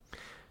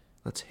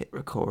let's hit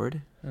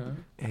record Uh,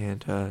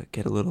 and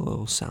get a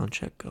little sound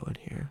check going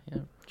here.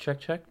 yeah.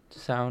 Check.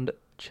 Sound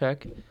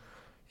check.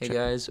 Hey Check.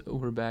 guys,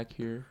 we're back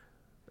here.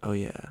 Oh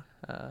yeah.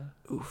 Uh,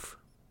 Oof.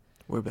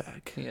 We're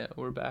back. yeah,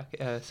 we're back.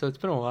 So it's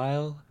been a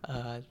while.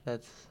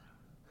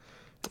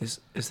 Is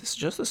this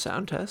just a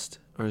sound test,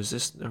 or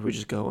are we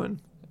just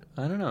going?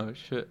 I don't know.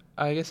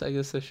 I guess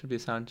this should be a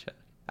sound check.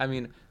 I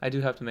mean, I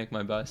do have to make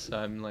my bus, so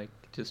I'm like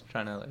just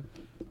trying to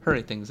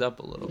hurry things up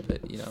a little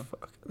bit, you know.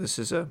 Fuck. This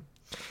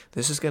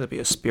is gonna be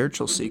a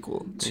spiritual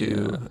sequel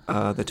to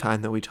the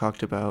time that we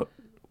talked about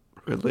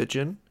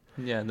religion.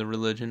 Yeah, the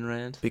religion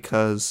rant.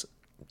 Because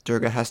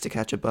Durga has to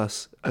catch a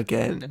bus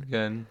again.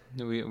 Again,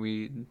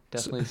 we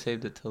definitely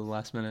saved it till the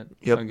last minute.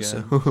 Yep. Again.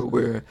 So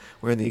we're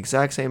in the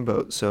exact same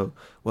boat. So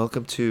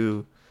welcome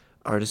to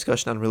our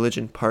discussion on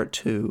religion part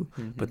 2,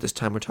 but this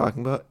time we're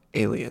talking about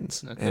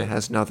aliens, and it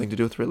has nothing to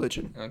do with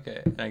religion.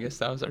 Okay, I guess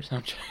that was our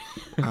sound check.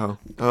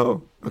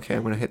 oh, okay,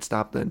 I'm gonna hit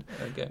stop then.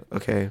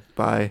 Okay,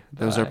 bye.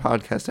 That was our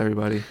podcast,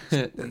 everybody.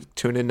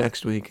 Tune in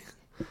next week.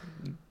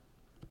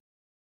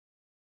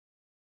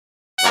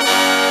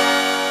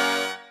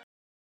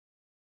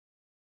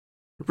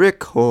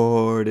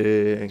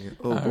 Recording.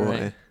 Oh boy.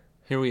 Right.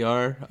 Here we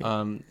are.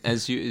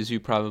 As you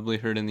probably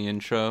heard in the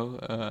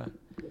intro,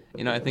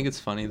 I think it's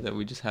funny that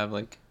we just have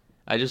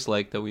I just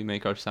like that we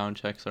make our sound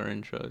checks our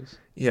intros.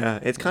 Yeah,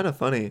 it's kind of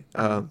funny.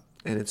 And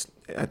it's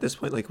at this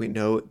point we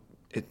know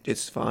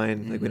it's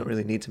fine. We don't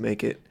really need to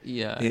make it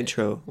the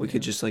intro. We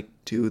could just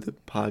do the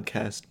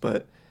podcast,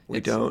 but we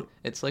don't.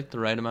 It's the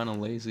right amount of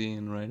lazy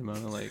and right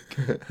amount of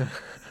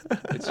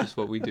it's just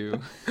what we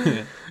do.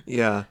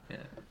 Yeah.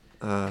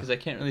 Because I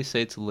can't really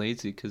say it's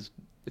lazy because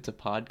it's a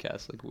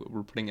podcast.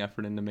 We're putting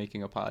effort into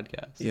making a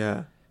podcast.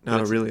 Yeah.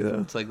 Not really though.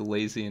 It's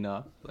lazy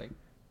enough.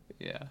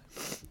 Yeah.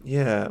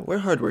 Yeah, we're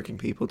hardworking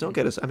people. Don't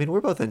get us. I mean,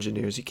 we're both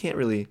engineers. You can't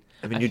really.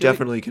 I mean, you feel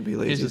definitely can be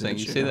lazy. Here's the thing.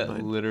 You say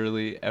that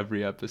literally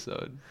every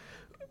episode.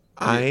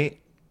 I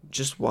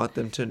just want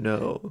them to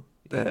know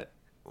that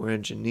we're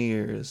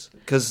engineers.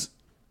 Because,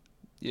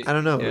 I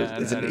don't know.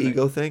 Is it an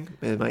ego thing?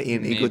 Am I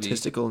an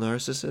egotistical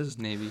narcissist?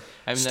 Maybe.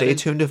 Stay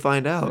tuned to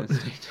find out.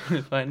 Stay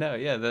tuned to find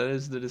out. Yeah, that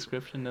is the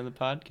description of the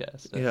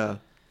podcast.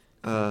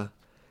 Yeah.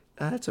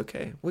 That's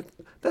okay.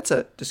 That's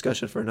a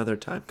discussion for another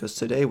time, because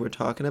today we're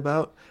talking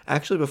about...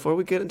 Actually, before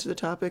we get into the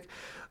topic,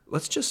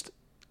 let's just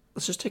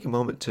take a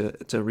moment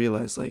to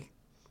realize,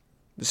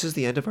 this is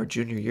the end of our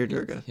junior year,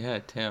 Durga. Yeah,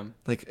 Tim.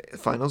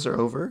 Finals are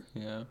over.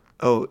 Yeah.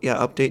 Oh, yeah,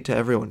 update to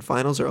everyone.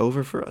 Finals are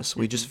over for us.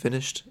 We just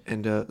finished,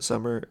 and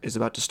summer is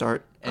about to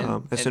start.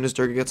 As soon as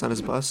Durga gets on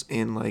his bus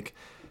in,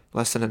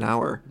 less than an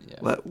hour.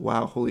 Yeah.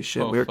 Wow, holy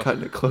shit. We were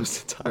cutting it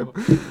close to time.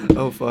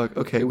 Oh, fuck.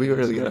 Okay, we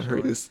really gotta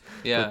hurry this.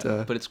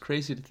 Yeah, but it's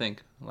crazy to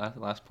think,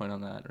 last point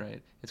on that,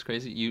 right? It's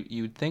crazy.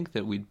 You'd think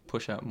that we'd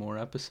push out more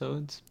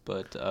episodes,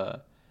 but,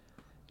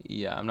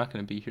 I'm not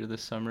going to be here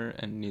this summer,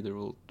 and neither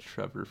will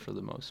Trevor for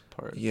the most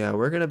part. Yeah,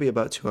 we're going to be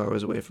about 2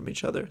 hours away from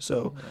each other,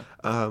 so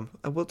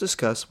we'll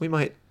discuss. We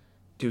might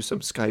do some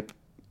Skype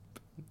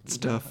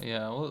stuff.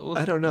 Yeah,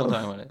 I don't know. We'll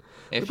talk about it.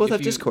 We both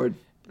have Discord.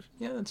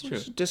 Yeah, that's true.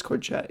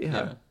 Discord chat,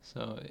 yeah.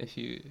 So if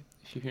you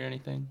hear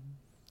anything,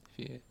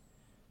 I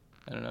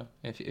don't know,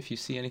 if you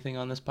see anything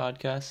on this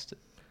podcast,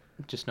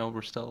 just know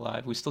we're still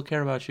alive. We still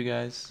care about you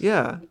guys.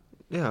 Yeah,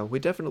 we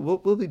definitely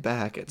we'll be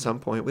back at some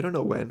point. We don't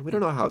know when. We don't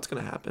know how it's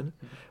gonna happen,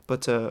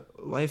 but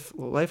life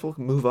will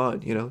move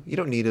on. You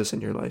don't need us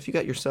in your life. You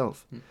got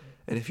yourself,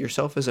 and if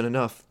yourself isn't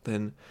enough,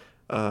 then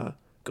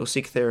go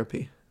seek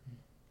therapy.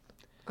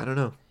 I don't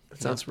know.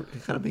 It sounds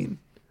kind of mean.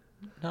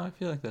 No, I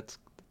feel like that's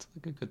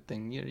a good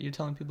thing. You're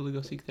telling people to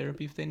go seek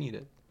therapy if they need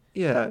it.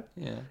 Yeah.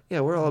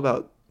 We're all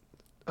about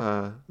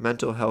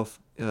mental health.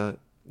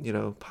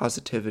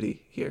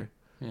 Positivity here.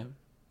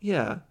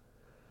 Yeah.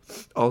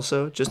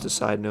 Also, just a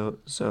side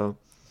note, so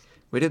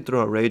we didn't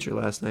throw a rager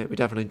last night. We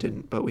definitely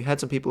didn't, but we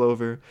had some people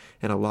over,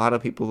 and a lot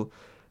of people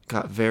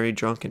got very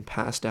drunk and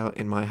passed out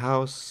in my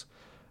house.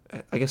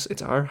 I guess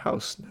it's our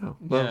house now.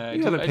 Well,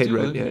 you haven't paid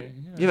rent yet.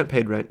 Yeah. You haven't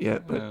paid rent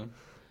yet, but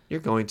you're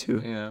going to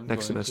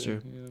next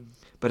semester. Yeah.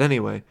 But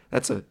anyway,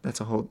 that's a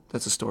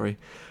story.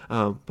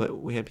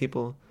 But we had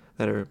people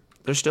that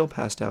they're still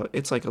passed out.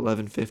 It's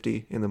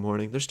 11:50 in the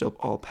morning. They're still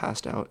all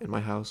passed out in my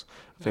house,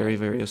 very,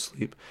 very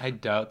asleep. I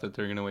doubt that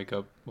they're gonna wake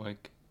up.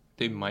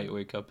 They might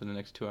wake up in the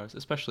next 2 hours,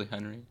 especially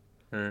Henry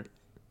or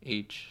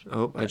H.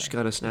 Oh, I just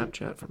got a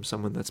Snapchat from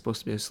someone that's supposed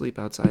to be asleep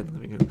outside the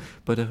living room.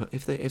 But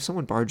if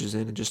someone barges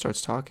in and just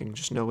starts talking,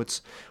 just know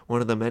it's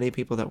one of the many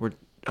people that were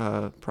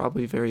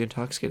probably very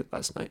intoxicated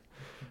last night.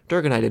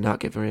 Durga and I did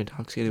not get very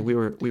intoxicated. We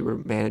were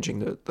managing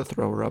the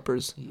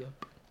thrower-uppers.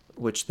 Yep.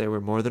 Which there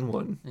were more than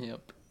one.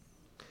 Yep.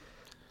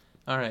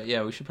 All right,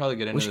 yeah, we should probably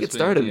get into this. We should get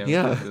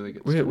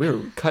started, We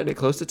were cutting it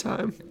close to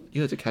time.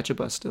 You have to catch a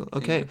bus still.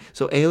 Okay,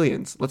 so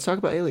aliens. Let's talk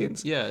about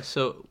aliens. Yeah,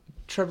 so,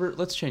 Trevor,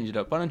 let's change it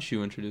up. Why don't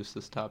you introduce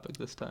this topic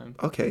this time?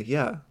 Okay,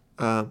 yeah.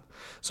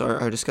 So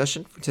our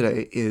discussion for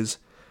today is,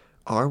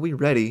 are we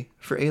ready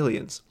for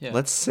aliens? Yeah.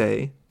 Let's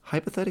say,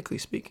 hypothetically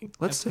speaking,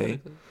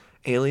 say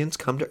aliens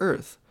come to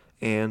Earth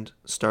and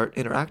start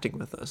interacting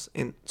with us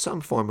in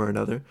some form or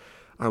another.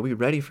 Are we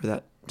ready for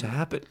that to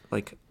happen?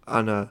 Like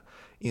on a,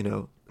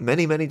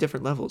 many, many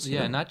different levels.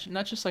 Yeah, not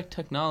just like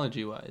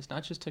technology wise,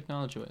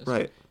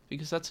 Right.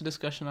 because that's a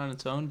discussion on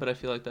its own. But I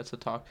feel like that's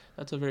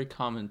a very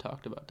common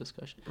talked about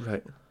discussion.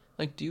 Right.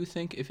 Like, do you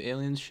think if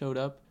aliens showed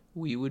up,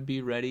 we would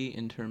be ready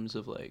in terms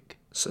of like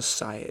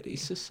Society.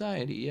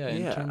 Yeah,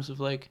 in Yeah. terms of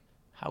like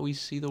how we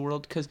see the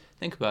world? Because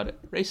think about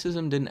it,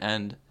 racism didn't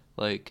end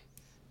like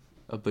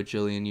a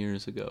bajillion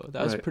years ago.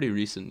 That was Right. pretty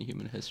recent in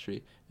human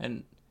history,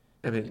 and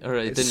I mean, or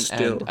it it's didn't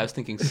still... end. I was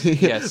thinking,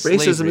 Racism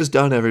slavery. is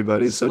done,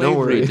 everybody, so don't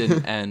worry. Slavery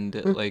didn't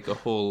end like a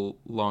whole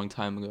long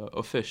time ago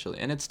officially,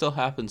 and it still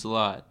happens a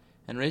lot.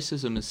 And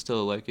racism is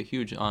still like a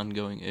huge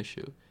ongoing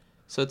issue.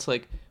 So it's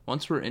like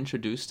once we're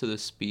introduced to the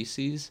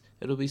species,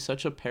 it'll be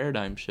such a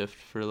paradigm shift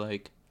for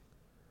like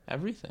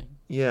everything.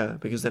 Yeah,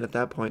 because then at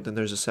that point, then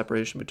there's a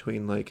separation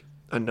between like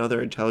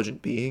another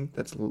intelligent being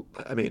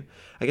I mean,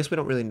 I guess we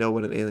don't really know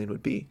what an alien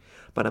would be,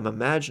 but I'm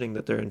imagining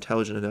that they're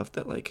intelligent enough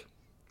that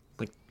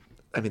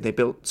I mean, they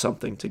built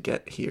something to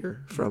get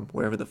here from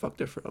wherever the fuck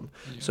they're from.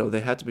 Yeah. So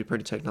they had to be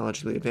pretty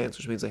technologically advanced,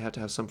 which means they have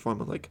to have some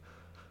form of like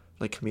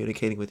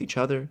communicating with each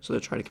other. So they're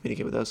trying to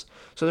communicate with us.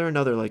 So they're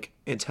another like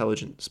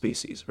intelligent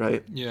species,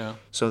 right? Yeah.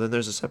 So then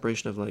there's a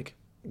separation of like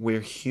we're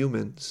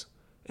humans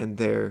and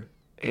they're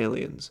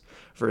aliens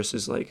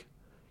versus like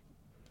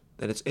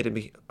then it'd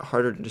be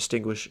harder to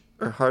distinguish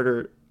or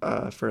harder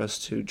for us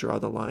to draw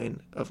the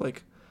line of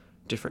like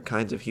different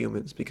kinds of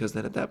humans, because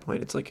then at that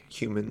point it's like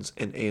humans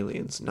and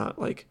aliens, not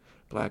like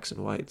blacks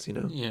and whites,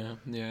 Yeah,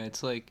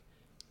 it's like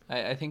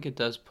I think it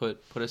does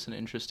put us in an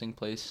interesting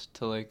place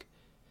to like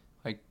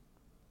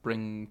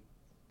bring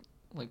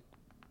like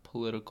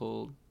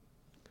political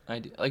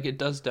idea, like it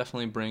does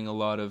definitely bring a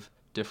lot of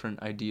different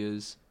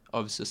ideas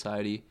of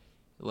society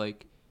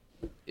like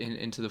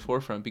into the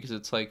forefront, because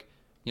it's like,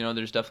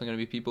 there's definitely going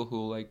to be people who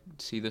will like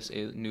see this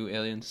new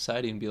alien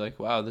society and be like,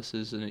 wow, this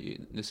is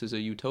a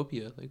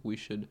utopia, like we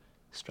should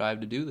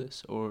strive to do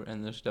this,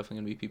 and there's definitely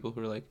going to be people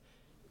who are like,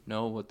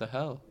 no, what the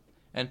hell.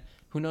 And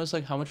who knows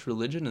like how much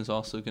religion is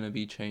also going to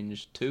be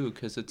changed too,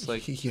 because it's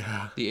like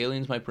yeah, the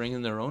aliens might bring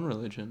in their own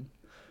religion.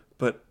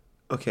 but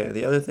okay,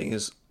 the other thing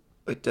is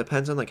it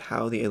depends on like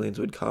how the aliens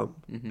would come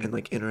and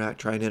like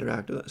try and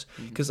interact with us,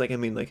 because like I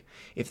mean like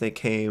if they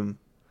came,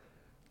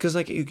 because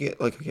like you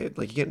get like okay,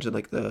 like you get into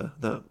like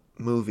the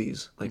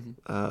movies, like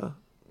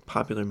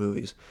popular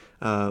movies,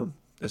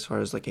 as far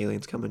as like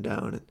aliens coming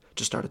down and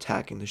just start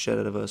attacking the shit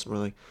out of us, and we're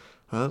like,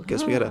 well,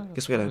 guess we gotta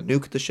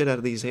nuke the shit out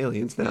of these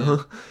aliens now.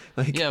 Yeah.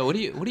 Like, yeah, what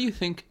do you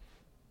think?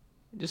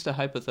 Just a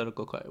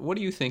hypothetical question. What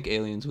do you think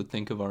aliens would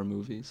think of our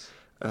movies?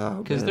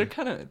 Because they're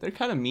kind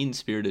of mean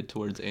spirited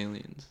towards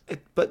aliens.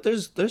 But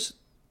there's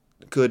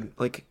good,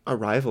 like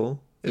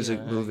Arrival is a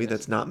Yeah, movie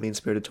that's not mean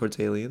spirited towards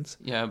aliens.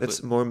 Yeah,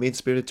 It's more mean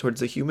spirited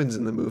towards the humans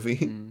in the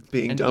movie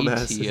being and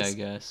dumbasses. E.T., I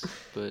guess,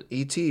 but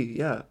E.T.,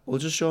 yeah, we'll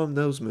just show them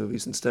those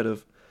movies instead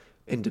of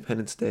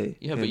Independence Day.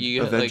 yeah, and but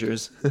you get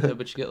Avengers. like yeah,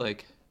 but you get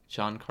like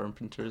John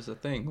Carpenter's A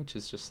Thing, which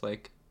is just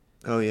like,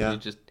 Oh yeah, you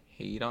just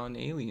hate on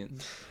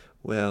aliens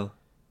well,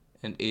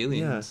 and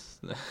aliens.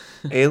 yeah.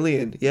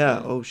 Alien,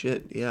 yeah. Oh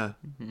shit, yeah.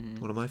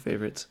 One of my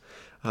favorites.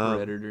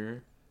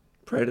 Predator.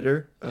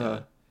 Predator.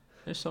 Yeah.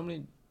 There's so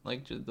many,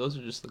 like, those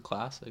are just the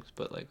classics,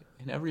 but like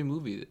in every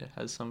movie it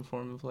has some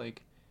form of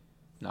like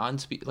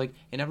like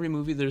in every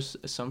movie there's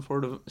some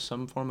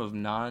form of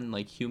non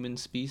like human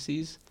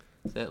species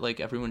that like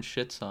everyone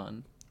shits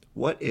on.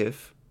 What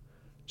if,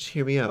 just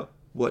hear me out,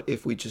 what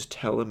if we just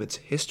tell them it's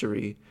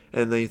history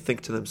and they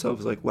think to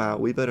themselves like, wow,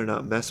 we better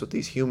not mess with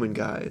these human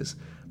guys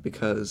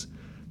because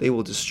they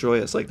will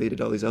destroy us like they did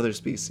all these other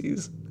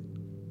species.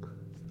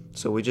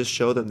 So we just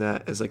show them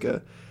that as like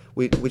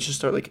we just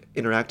start like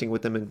interacting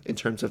with them in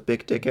terms of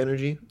big dick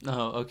energy.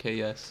 Oh, okay,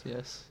 yes.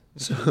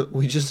 So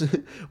we just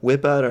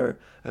whip out our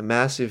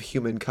massive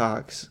human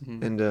cocks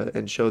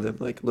and show them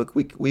like, look,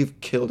 we've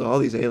killed all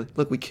these aliens.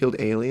 Look, we killed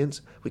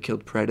aliens. We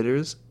killed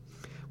predators.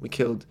 We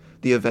killed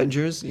the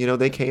Avengers.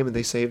 They came and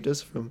they saved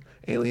us from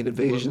alien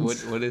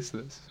invasions. What is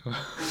this?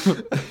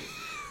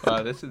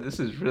 Wow, this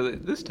is really,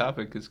 this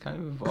topic is kind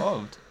of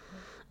evolved.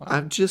 Wow.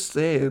 I'm just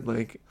saying,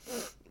 like,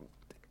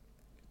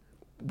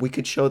 we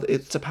could show that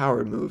it's a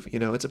power move.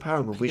 It's a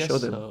power move. We show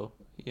them. So.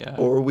 Yeah.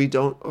 Or we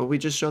don't, or we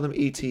just show them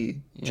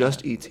E.T. Yeah.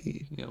 Just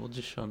E.T. Yeah, we'll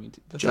just show them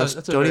E.T.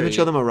 Don't even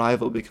show them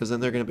Arrival, because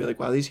then they're gonna be like,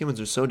 wow, these humans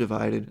are so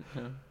divided.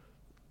 Yeah.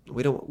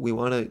 We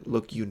want to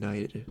look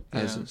united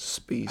as a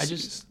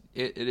species.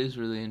 It is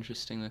really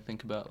interesting to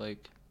think about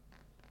like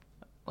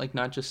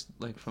not just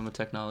like from a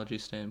technology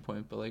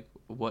standpoint, but like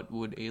what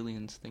would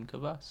aliens think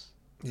of us?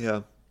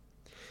 Yeah,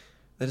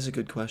 that is a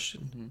good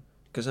question,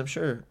 because I'm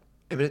sure.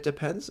 I mean, it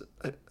depends.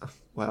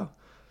 Wow,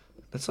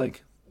 that's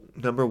like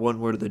number one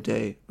word of the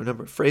day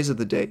or phrase of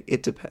the day.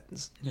 It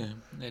depends. Yeah,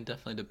 it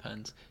definitely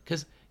depends.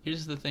 Because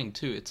here's the thing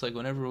too. It's like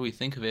whenever we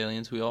think of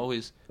aliens, we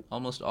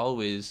almost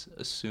always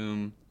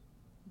assume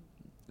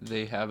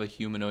they have a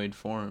humanoid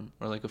form,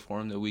 or like a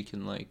form that we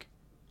can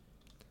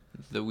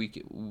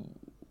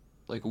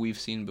like we've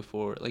seen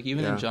before. Like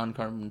even in Yeah. John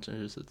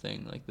Carpenter's The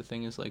Thing, like the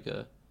thing is like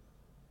a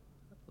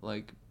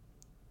like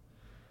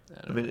I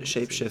I don't mean, know it what to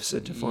say. shapeshifts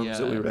into forms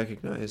that we Yeah.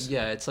 recognize.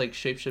 Yeah, it's like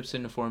shapeshifts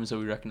into forms that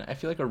we recognize. I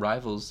feel like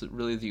Arrival's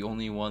really the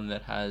only one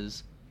that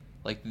has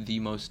like the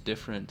most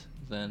different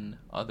than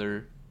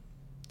other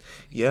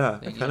Yeah,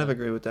 I thing. kind of Yeah.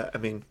 agree with that. I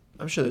mean,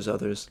 I'm sure there's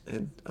others,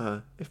 and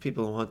if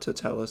people want to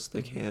tell us,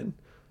 they can.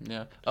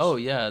 Yeah. Oh,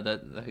 yeah.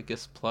 That I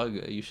guess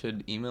plug. You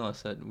should email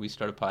us at we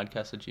start a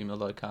podcast at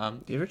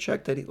gmail.com. Do you ever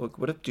check that? Look,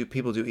 what if do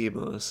people do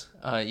email us?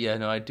 Yeah.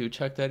 No, I do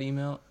check that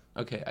email.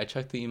 Okay, I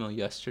checked the email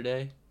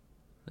yesterday,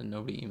 and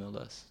nobody emailed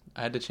us.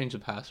 I had to change the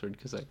password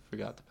because I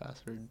forgot the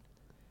password.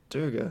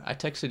 Durga. I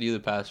texted you the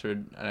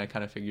password, and I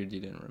kind of figured you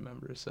didn't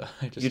remember, so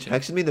I just. You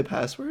texted me the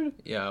password?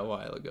 Yeah, a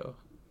while ago.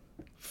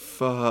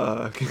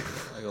 Fuck.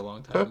 Like a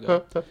long time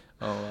ago. Oh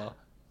well.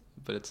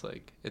 But it's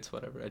like it's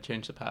whatever. I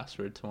changed the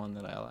password to one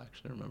that I'll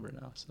actually remember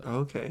now. So.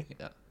 Okay.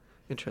 Yeah.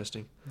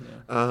 Interesting.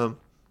 Yeah.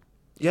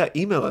 Yeah,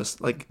 email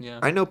us. Like, Yeah.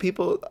 I know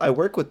people I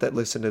work with that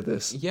listen to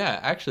this. Yeah,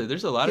 actually,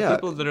 there's a lot of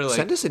people that are like.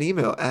 Send us an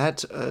email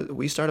at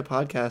we start a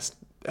podcast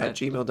at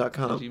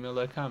gmail.com. At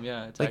gmail.com,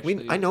 yeah. It's Like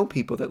actually, I know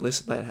people that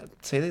listen that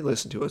say they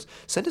listen to us.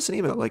 Send us an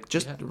email, like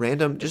just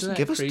random, just Isn't that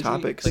give us crazy?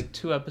 topics. Like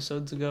 2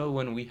 episodes ago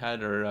when we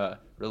had our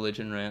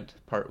religion rant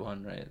part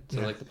 1, right?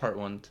 So Yeah. like the part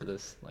 1 to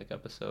this like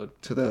episode.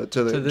 to the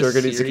this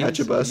Durga needs to catch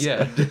a bus.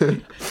 Yeah.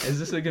 Is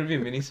this gonna be a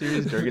mini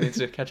series? Durga needs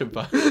to catch a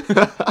bus.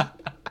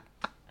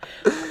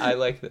 I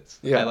like this.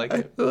 Yeah, I like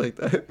it. I like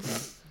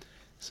that.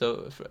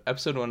 So for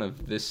episode 1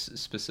 of this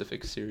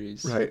specific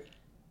series, Right.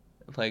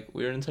 like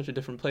we were in such a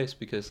different place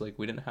because like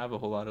we didn't have a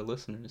whole lot of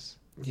listeners.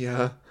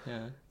 Yeah.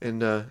 Yeah. And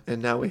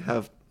now we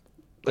have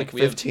like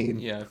we have- 15.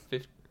 yeah,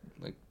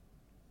 like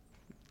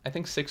I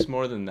think 6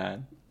 more than that.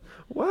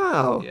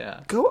 Wow.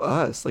 Yeah. Go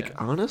us. Like Yeah.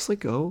 honestly,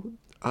 go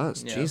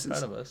us. Yeah, Jesus.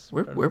 proud of us.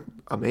 We're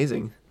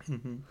amazing.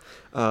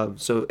 Mm-hmm.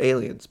 So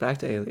aliens, back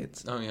to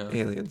aliens. Oh yeah.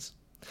 Aliens.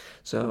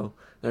 So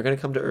they're gonna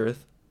come to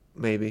Earth,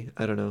 maybe,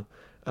 I don't know.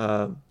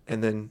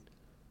 And then,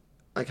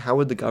 like, how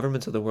would the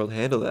governments of the world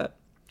handle that?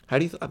 How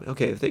do you? I mean,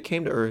 okay, if they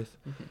came to Earth,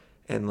 Mhm.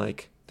 and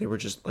like they were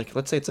just like,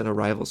 let's say it's an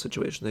arrival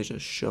situation, they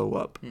just show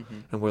up,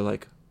 Mhm. and we're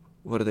like,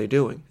 what are they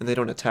doing? And they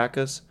don't attack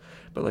us,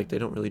 but like they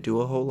don't really do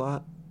a whole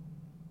lot.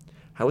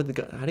 How do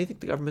you think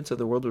the governments of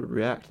the world would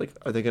react? Like,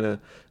 are they gonna?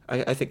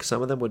 I think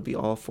some of them would be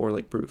all for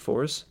like brute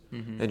force,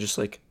 Mhm. and just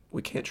like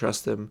we can't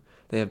trust them.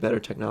 They have better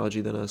technology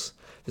than us.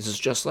 This is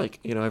just like,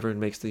 everyone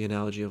makes the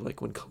analogy of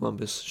like when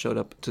Columbus showed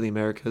up to the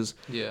Americas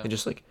Yeah. and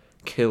just like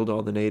killed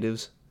all the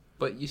natives.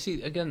 But you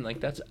see, again, like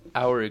that's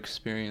our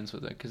experience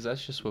with it, because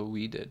that's just what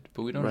we did.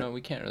 But we don't Right. know. We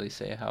can't really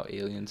say how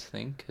aliens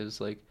think, because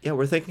like Yeah,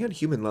 we're thinking on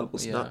human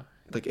levels, Yeah. not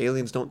like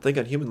aliens don't think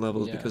on human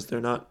levels Yeah. because they're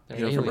not, They're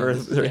from aliens.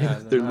 Earth. They're, Yeah,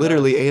 they're they're not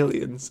literally us.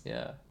 aliens.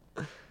 yeah.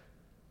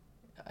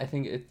 I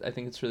think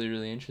it's really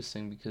really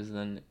interesting, because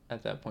then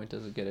at that point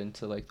does it get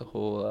into like the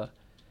whole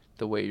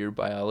the way your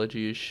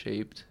biology is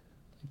shaped?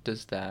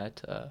 Does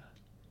that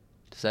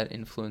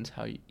influence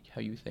how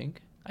you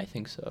think? I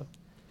think so.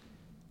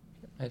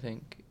 I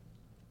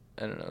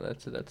don't know.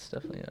 That's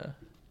definitely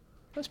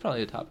that's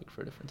probably a topic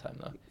for a different time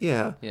though.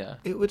 Yeah. Yeah.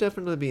 It would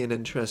definitely be an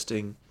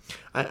interesting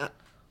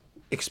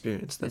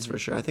experience, that's Mhm. for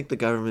sure. I think the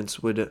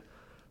governments would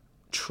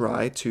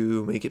try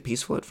to make it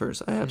peaceful at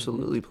first. I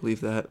absolutely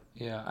believe that.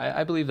 Yeah,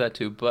 I believe that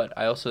too, but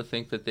I also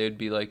think that they'd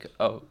be like,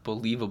 oh,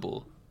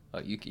 believable.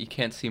 You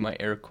can't see my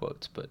air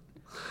quotes, but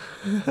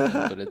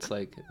it's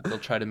like they'll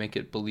try to make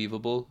it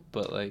believable,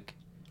 but like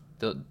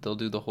they'll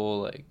do the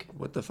whole like.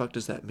 What the fuck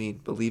does that mean?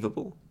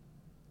 Believable.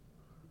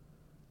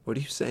 What are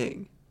you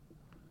saying?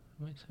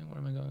 What am I saying? Where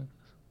am I going?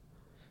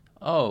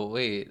 Oh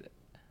wait,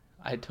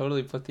 I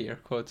totally put the air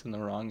quotes in the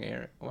wrong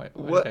air. Why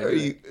What did I are do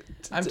you?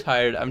 that? I'm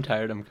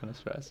tired. I'm kind of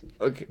stressed.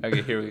 Okay.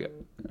 Okay, here we go.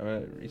 I'm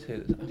gonna re-say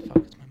this. Oh fuck,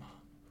 it's my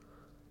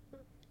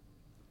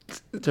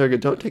mom. Target,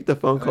 don't take the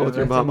phone call with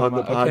your mom on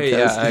the podcast. Okay,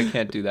 yeah, I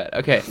can't do that.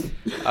 Okay.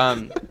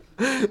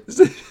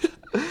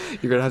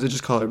 You're gonna have to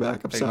just call her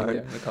back. I'm Yeah, sorry.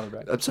 I'm gonna call her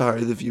back. I'm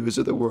sorry, the viewers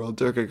of the world.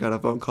 Durga got a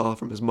phone call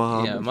from his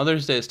mom. Yeah,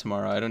 Mother's Day is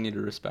tomorrow. I don't need to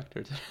respect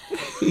her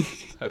today.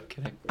 I'm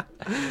kidding.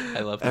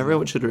 I love my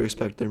Everyone mom. should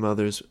respect their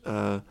mothers,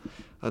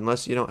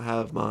 unless you don't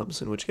have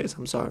moms, in which case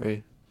I'm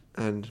sorry,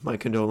 and my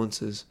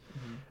condolences.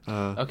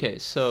 Okay,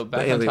 so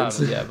back But on aliens.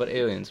 topic, yeah, but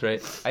aliens,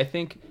 right? I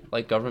think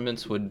like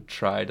governments would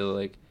try to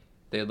like,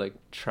 they'd like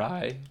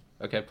try.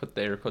 Okay, I put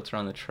the air quotes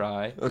around the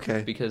try.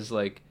 Okay. Because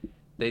like,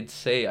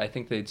 I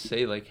think they'd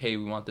say like, hey,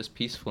 we want this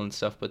peaceful and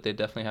stuff, but they'd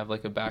definitely have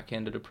like a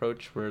backhanded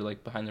approach where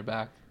like behind their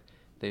back,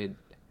 they'd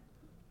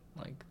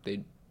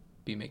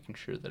be making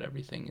sure that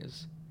everything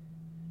is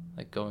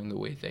like going the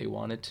way they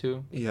want it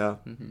to. Yeah.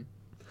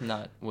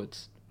 Not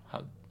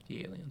how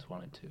the aliens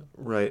wanted to.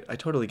 Right. I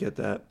totally get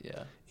that.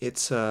 Yeah.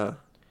 It's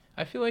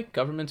I feel like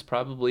governments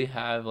probably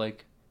have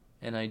like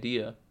an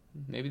idea.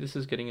 Maybe this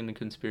is getting into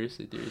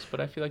conspiracy theories, but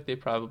I feel like they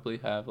probably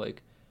have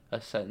like a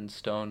set in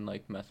stone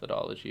like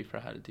methodology for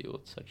how to deal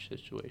with such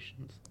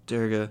situations.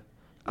 Durga,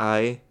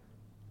 I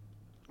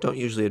don't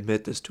usually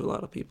admit this to a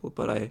lot of people,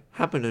 but I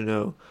happen to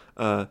know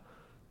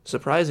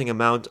surprising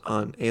amount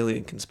on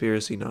alien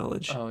conspiracy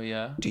knowledge. Oh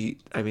yeah.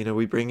 Are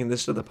we bringing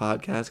this to the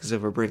podcast? Because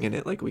if we're bringing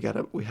it, like, we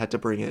had to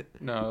bring it.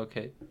 No,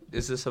 okay.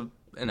 Is this an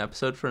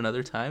episode for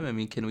another time? I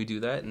mean, can we do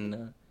that in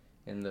the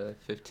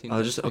 15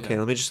 minutes?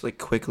 Let me just like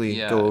quickly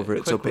go over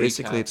it. So quick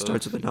basically, it recap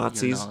starts with the of your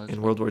Nazis knowledge.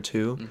 in World War II,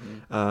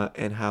 Mm-hmm.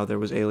 and how there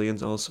was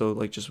aliens also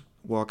like just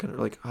walking,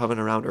 like hovering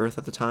around Earth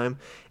at the time,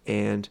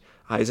 and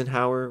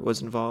Eisenhower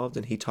was involved,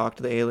 and he talked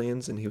to the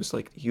aliens, and he was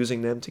like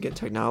using them to get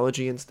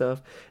technology and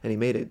stuff, and he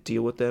made a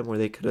deal with them where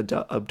they could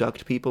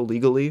abduct people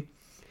legally.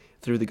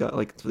 Through the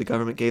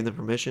government gave them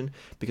permission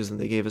because then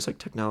they gave us like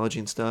technology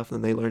and stuff,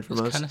 and they learned from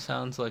us. This kind of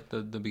sounds like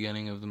the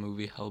beginning of the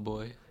movie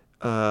Hellboy.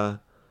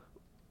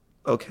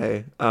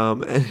 Okay.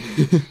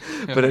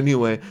 But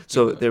anyway,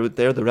 so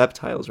they're the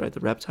reptiles, right?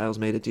 The reptiles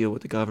made a deal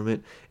with the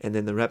government, and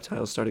then the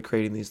reptiles started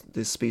creating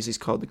this species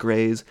called the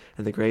Greys,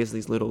 and the Greys are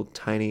these little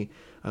tiny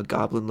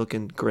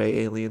goblin-looking gray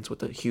aliens with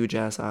the huge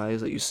ass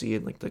eyes that you see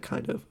in like the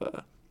kind of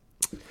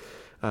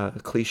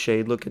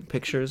cliched looking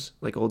pictures,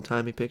 like old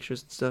timey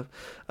pictures and stuff.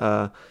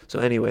 So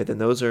anyway, then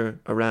those are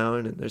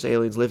around, and there's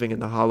aliens living in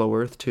the hollow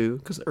Earth too,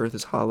 because the Earth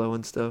is hollow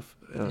and stuff,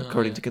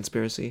 according to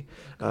conspiracy.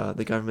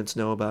 The governments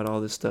know about all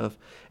this stuff.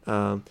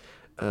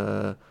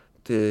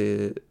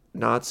 The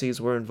Nazis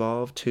were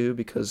involved too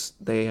because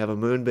they have a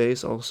moon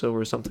base also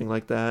or something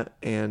like that,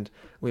 and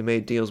we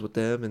made deals with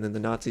them, and then the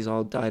Nazis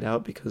all died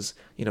out because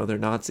they're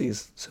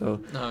Nazis.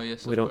 So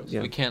we don't.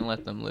 We can't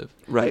let them live.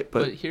 Right,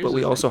 but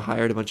we also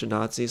hired a bunch of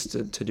Nazis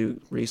to do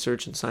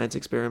research and science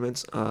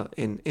experiments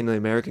in the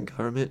American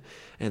government,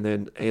 and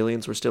then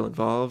aliens were still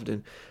involved,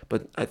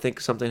 but I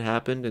think something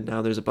happened, and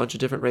now there's a bunch of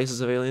different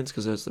races of aliens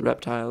because there's the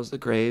reptiles, the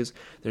Greys,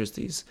 there's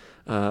these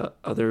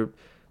other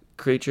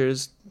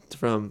creatures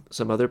from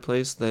some other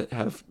place that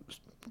have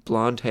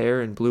blonde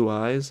hair and blue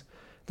eyes.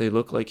 They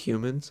look like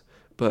humans,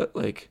 but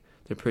like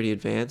they're pretty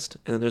advanced.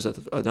 And then there's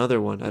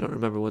another one. I don't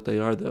remember what they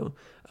are though.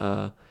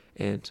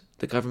 And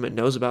the government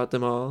knows about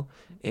them all.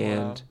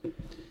 And wow.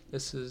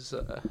 This is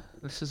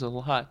a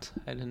lot.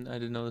 I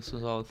didn't know this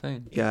was all a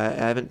thing. Yeah,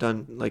 I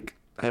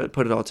haven't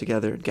put it all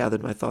together and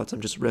gathered my thoughts.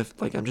 I'm just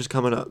I'm just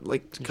coming up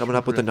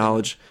with the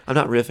knowledge. I'm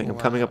not riffing. I'm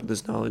coming up with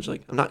this knowledge.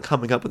 Like, I'm not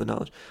coming up with the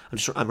knowledge.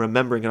 I'm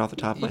remembering it off the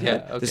top of my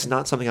head. Okay. This is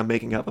not something I'm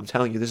making up. I'm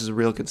telling you, this is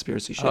real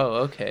conspiracy shit. Oh,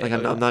 okay. Like,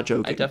 I'm not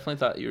joking. I definitely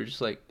thought you were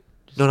just like.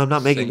 No, I'm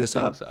not making this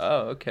up.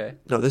 Oh, okay.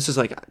 No, this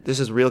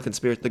is real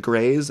conspiracy. The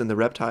Greys and the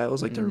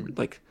reptiles, like, they're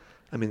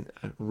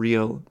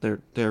real.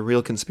 They're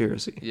real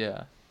conspiracy.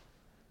 Yeah.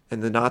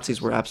 And the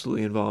Nazis were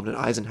absolutely involved, and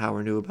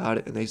Eisenhower knew about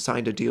it, and they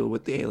signed a deal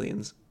with the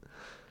aliens.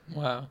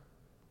 Wow.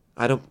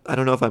 I don't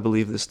know if I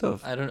believe this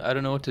stuff. I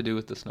don't know what to do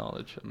with this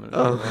knowledge. I'm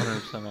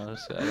 100%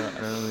 honest. I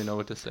don't really know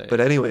what to say. But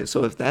anyway,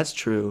 so if that's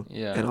true,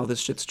 yeah, and all this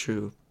shit's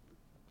true,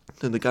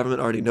 then the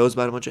government already knows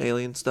about a bunch of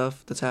alien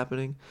stuff that's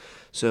happening.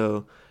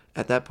 So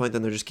at that point,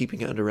 then they're just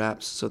keeping it under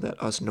wraps so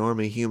that us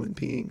normie human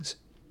beings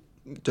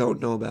don't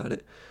know about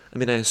it. I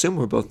mean, I assume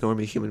we're both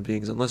normie human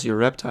beings, unless you're a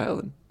reptile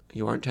and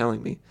you aren't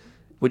telling me.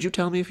 Would you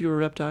tell me if you were a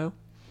reptile?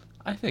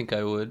 I think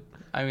I would.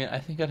 I mean, I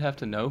think I'd have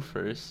to know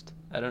first.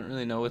 I don't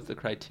really know what the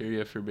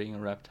criteria for being a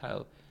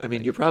reptile. I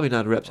mean, you're probably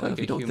not a reptile if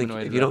you don't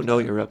know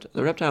you're a reptile.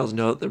 The reptiles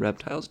know the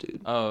reptiles,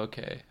 dude. Oh,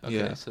 okay.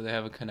 Yeah. So they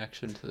have a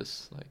connection to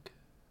this like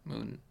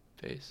moon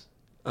base.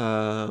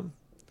 No,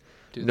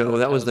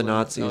 that was the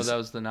Nazis. No, that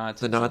was the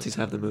Nazis. The Nazis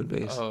have the moon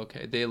base. Oh,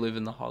 okay. They live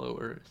in the hollow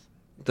Earth.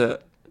 The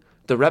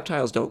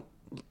reptiles don't.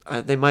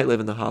 They might live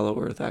in the hollow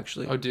Earth,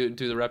 actually. Oh, do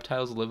the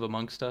reptiles live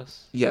amongst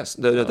us? Yes,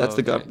 that's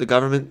okay. The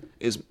government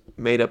is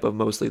made up of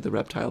mostly the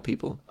reptile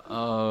people.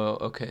 Oh,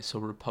 okay. So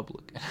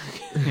Republican.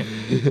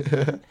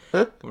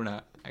 We're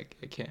not. I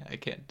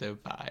can't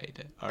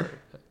divide our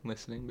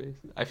listening base.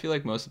 I feel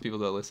like most of the people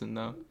that listen,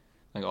 though,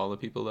 like all the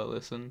people that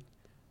listen,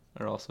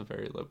 are also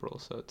very liberal.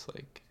 So it's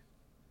like,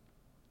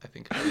 I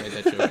think if I made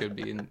that joke, it'd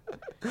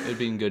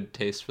be in good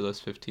taste for those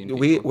 15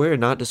 people. We're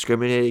not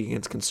discriminating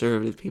against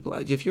conservative people.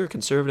 If you're a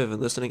conservative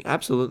and listening,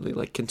 absolutely,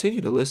 like,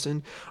 continue to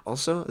listen.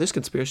 Also, this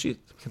conspiracy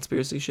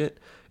shit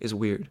is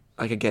weird.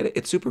 Like, I get it.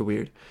 It's super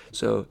weird.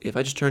 So if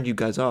I just turned you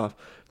guys off,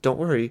 don't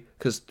worry,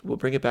 because we'll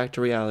bring it back to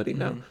reality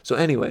now. So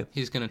anyway.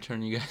 He's going to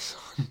turn you guys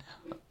on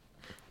now.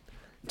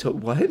 To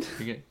what?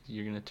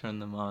 You're going to turn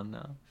them on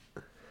now.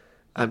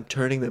 I'm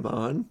turning them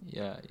on?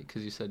 Yeah,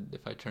 because you said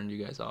if I turned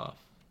you guys off.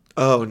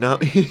 Oh, now...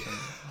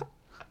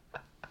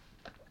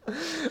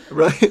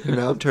 Right,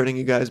 now I'm turning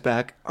you guys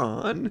back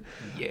on.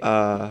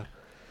 Yeah.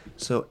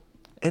 So,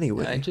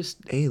 anyway,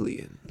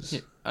 aliens. Yeah,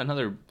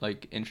 another,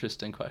 like,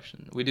 interesting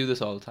question. We do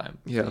this all the time.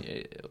 Yeah.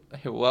 Hey,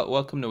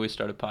 welcome to We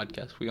Start a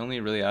Podcast. We only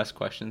really ask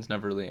questions,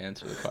 never really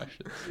answer the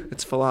questions.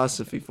 It's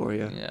philosophy for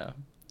you. Yeah.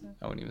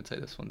 I wouldn't even say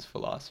this one's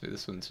philosophy.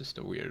 This one's just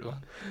a weird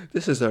one.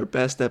 This is our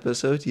best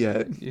episode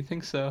yet. You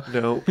think so?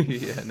 No.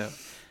 Yeah, no.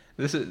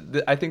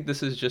 I think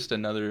this is just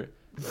another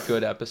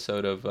good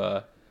episode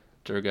of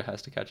Durga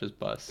has to catch his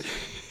bus.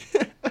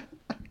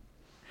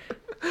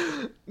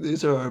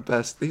 These are our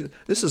best.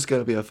 This is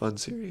going to be a fun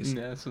series.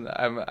 Yeah,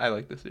 I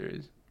like the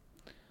series.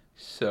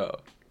 So,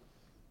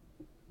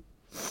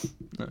 Oh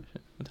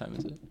shit! What time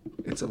is it?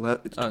 It's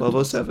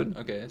 12:07.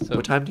 Okay, so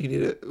What time do you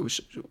need it?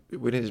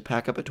 We need to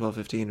pack up at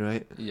 12:15,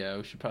 right? yeah,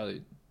 we should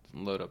probably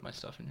load up my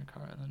stuff in your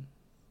car and then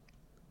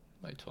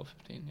by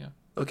 12:15. Yeah.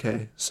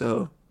 Okay,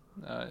 so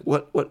Uh,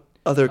 what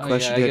other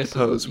question do you have to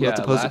pose? We'll have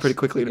to pose it pretty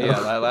quickly now.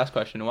 Yeah, last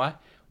question. Why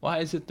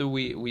is it that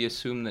we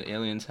assume that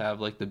aliens have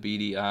like the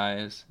beady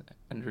eyes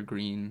and are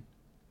green,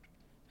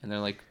 and they're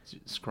like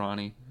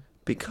scrawny?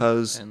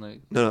 Because and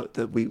like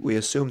we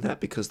assume that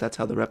because that's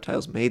how the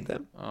reptiles made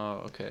them.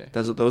 Oh, okay.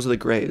 Those are the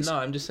grays. No,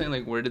 I'm just saying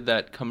like where did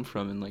that come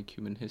from in like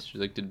human history?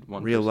 Like did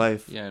one real person,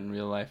 life? Yeah, in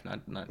real life,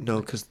 not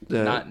no, because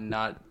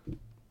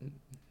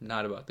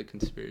not about the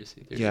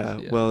conspiracy theories. Yeah,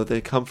 well,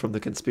 they come from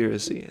the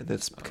conspiracy, and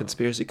this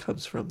conspiracy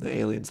comes from the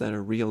aliens that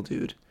are real,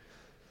 dude.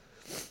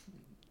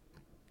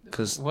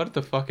 Cause what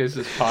the fuck is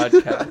this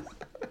podcast?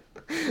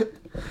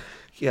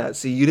 Yeah,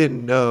 see, you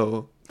didn't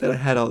know that I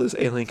had all this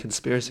alien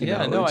conspiracy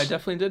knowledge. Yeah, no, I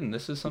definitely didn't.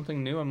 This is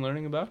something new I'm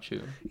learning about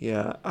you.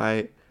 Yeah,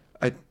 I'm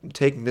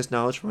taking this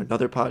knowledge from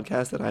another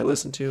podcast that I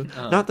listen to.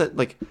 Not that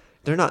like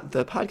they're not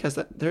the podcast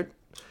that they're.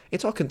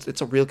 It's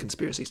a real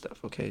conspiracy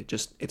stuff. Okay,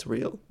 just it's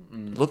real.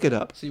 Look it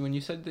up. See, when you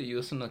said that you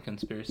listen to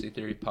conspiracy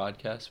theory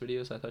podcast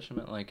videos, I thought you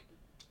meant like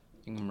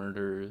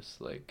murders,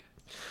 like.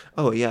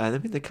 Oh yeah, I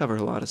mean they cover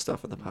a lot of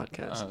stuff on the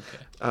podcast.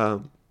 Oh,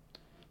 okay.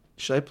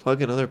 Should I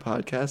plug another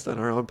podcast on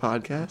our own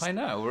podcast? Why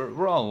not?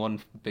 We're all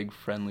one big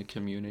friendly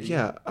community.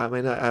 Yeah, I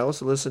mean, I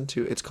also listen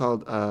to. It's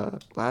called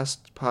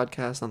Last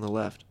Podcast on the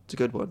Left. It's a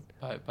good one.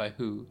 By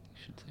who? You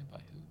should say by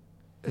who.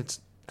 It's.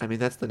 I mean,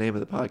 that's the name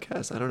of the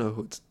podcast. I don't know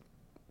who it's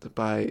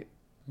by.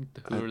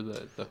 Who are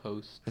the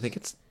hosts? I think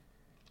it's.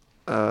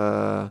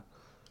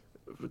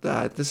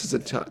 This is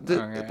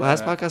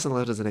Last Podcast on the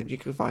Left is the name. You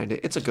can find it.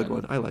 It's a good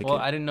one. I like it. Well,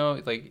 I didn't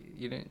know. Like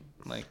you didn't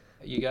like.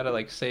 You gotta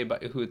like say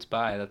who it's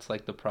by. That's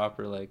like the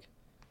proper like.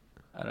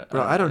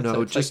 I don't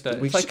know. It's like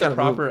the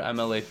proper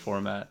MLA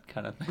format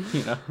kind of thing,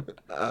 you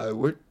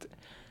know.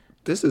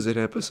 This is an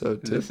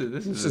episode. This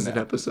is an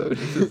episode.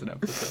 This is an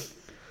episode.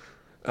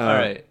 All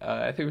right.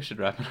 I think we should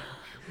wrap it up.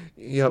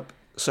 Yep.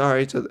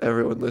 Sorry to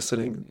everyone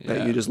listening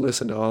that you just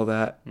listened to all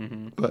that.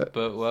 Mm-hmm. But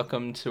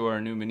welcome to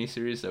our new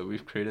miniseries that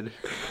we've created.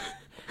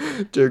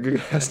 Durga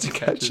has to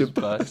catch a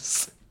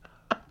bus.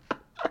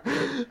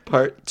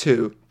 Part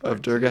 2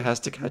 of Durga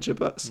has to catch a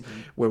bus,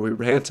 where we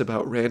rant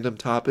about random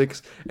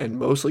topics and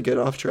mostly get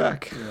off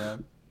track. Yeah,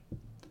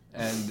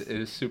 and it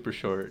is super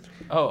short.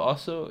 Oh,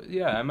 also,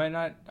 yeah, I might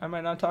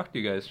not talk to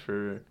you guys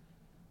for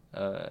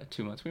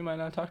 2 months. We might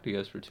not talk to you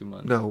guys for 2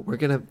 months. No, we're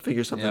gonna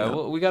figure something out. Yeah,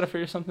 well, we gotta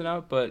figure something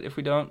out. But if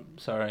we don't,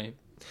 sorry.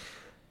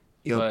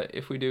 Yep. But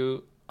if we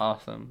do,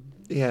 awesome.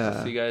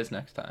 Yeah. See you guys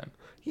next time.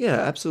 Yeah,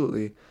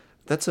 absolutely.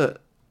 That's a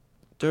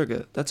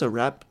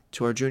wrap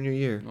to our junior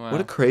year. Wow.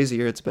 What a crazy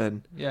year it's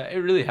been. Yeah, it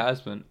really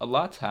has been. A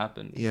lot's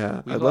happened.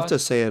 Yeah, I'd love to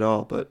say it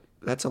all, but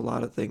that's a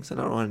lot of things.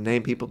 And I don't want to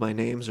name people by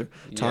names or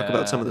talk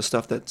about some of the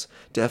stuff that's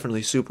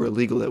definitely super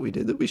illegal that we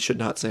did that we should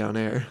not say on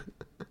air.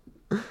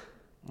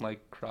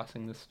 Like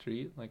crossing the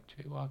street, like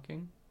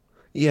jaywalking?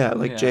 Yeah,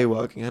 like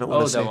jaywalking. I don't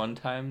want to say. Oh, that one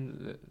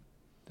time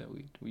that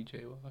we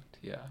jaywalked,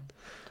 yeah.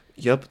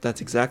 Yep,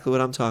 that's exactly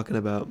what I'm talking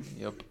about.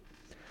 Yep.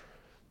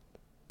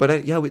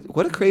 But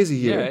what a crazy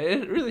year. Yeah,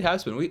 it really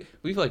has been.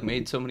 We've like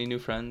made so many new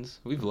friends.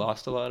 We've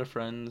lost a lot of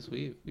friends.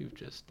 We've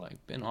just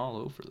like been all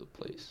over the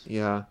place.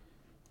 Yeah.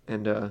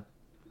 And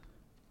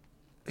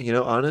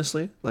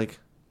honestly, like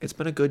it's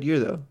been a good year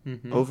though.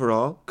 Mm-hmm.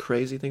 Overall,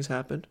 crazy things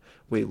happened.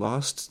 We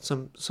lost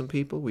some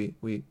people.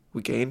 We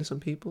gained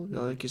some people,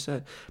 like you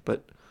said.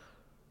 But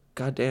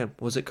goddamn,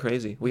 was it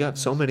crazy. We got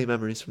so many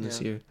memories from this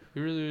year.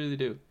 We really, really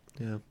do.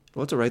 Yeah.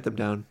 We'll have to write them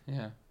down.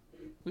 Yeah.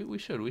 We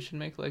should. We should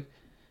make like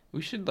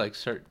we should like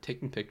start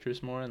taking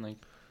pictures more and like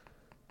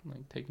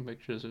taking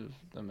pictures of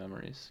the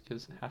memories,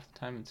 because half the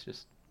time it's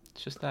just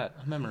that,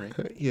 a memory.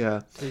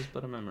 Yeah. It is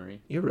but a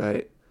memory. You're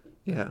right.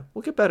 Yeah,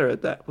 we'll get better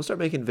at that. We'll start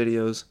making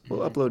videos.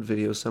 We'll upload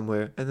videos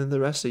somewhere, and then the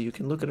rest of you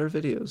can look at our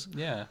videos.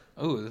 Yeah.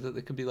 Oh,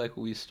 it could be like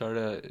we start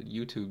a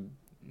YouTube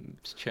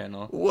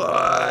channel.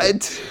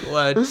 What?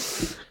 Oh,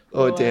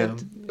 what? Damn.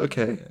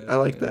 Okay, I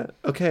like that.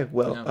 Okay,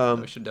 well,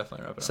 we should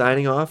definitely wrap it up.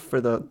 Signing off for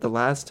the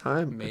last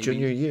time, maybe.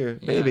 Junior year,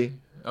 maybe.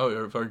 Oh,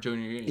 or for our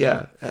junior year.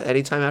 Yeah.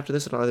 Anytime after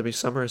this, it'll either be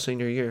summer or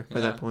senior year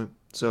by that point.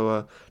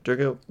 So,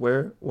 Durga,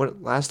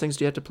 what last things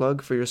do you have to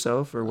plug for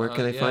yourself, or where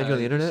can they find you on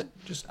the internet?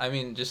 Just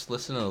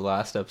listen to the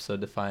last episode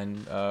to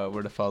find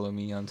where to follow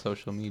me on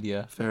social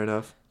media. Fair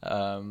enough.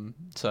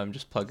 So I'm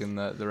just plugging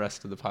the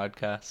rest of the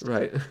podcast.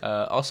 Right.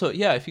 Also,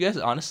 yeah, if you guys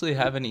honestly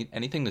have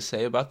anything to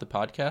say about the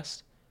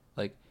podcast,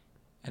 like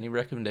any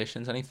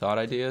recommendations, any thought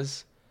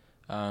ideas,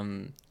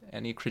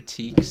 any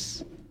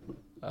critiques,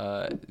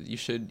 you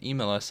should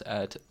email us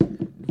at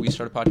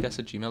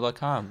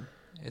westartapodcast@gmail.com.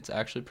 It's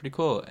actually pretty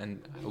cool,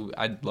 and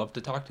I'd love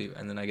to talk to you.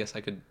 And then I guess I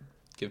could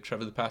give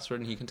Trevor the password,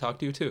 and he can talk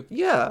to you too.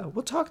 Yeah,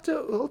 we'll talk to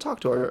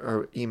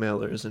our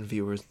emailers and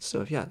viewers and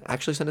stuff. Yeah,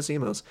 actually send us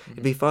emails.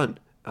 It'd be fun.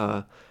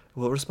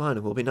 We'll respond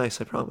and we'll be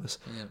nice, I promise.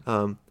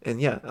 Yeah.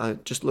 And yeah,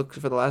 just look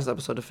for the last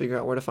episode to figure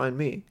out where to find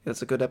me.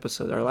 That's a good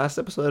episode. Our last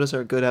episode is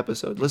our good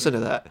episode. Listen to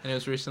that. And it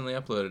was recently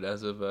uploaded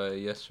as of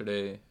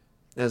yesterday.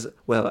 As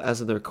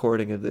of the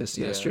recording of this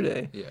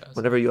yesterday. Yeah.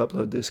 Whenever you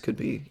upload this could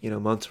be,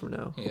 months from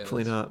now. Yeah,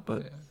 Hopefully not,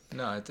 but... Yeah.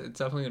 No, it's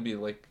definitely going to be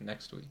like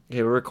next week.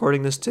 Okay, we're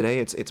recording this today.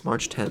 It's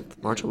March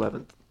 10th. March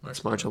 11th.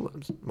 It's March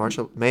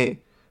 11th. May.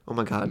 Oh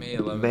my god. May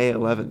 11th. May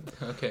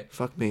 11th. Okay.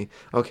 Fuck me.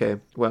 Okay,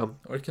 well...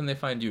 Where can they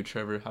find you,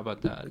 Trevor? How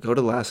about that? Go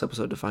to the last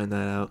episode to find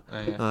that out.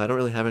 Oh, yeah. I don't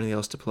really have anything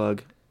else to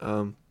plug.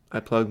 I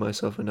plug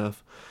myself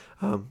enough.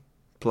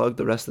 Plug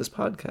the rest of this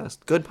podcast.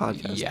 Good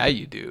podcast. Yeah,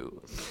 you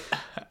do.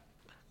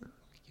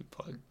 You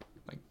plug.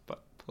 Like,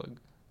 butt plug.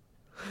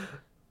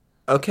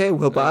 Okay,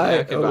 well, bye.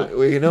 Okay, bye.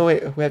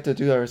 We have to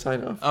do our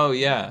sign-off. Oh,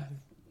 yeah.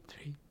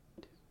 3,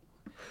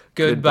 2.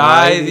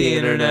 Goodbye, the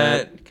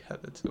internet. God,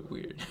 that's so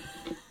weird.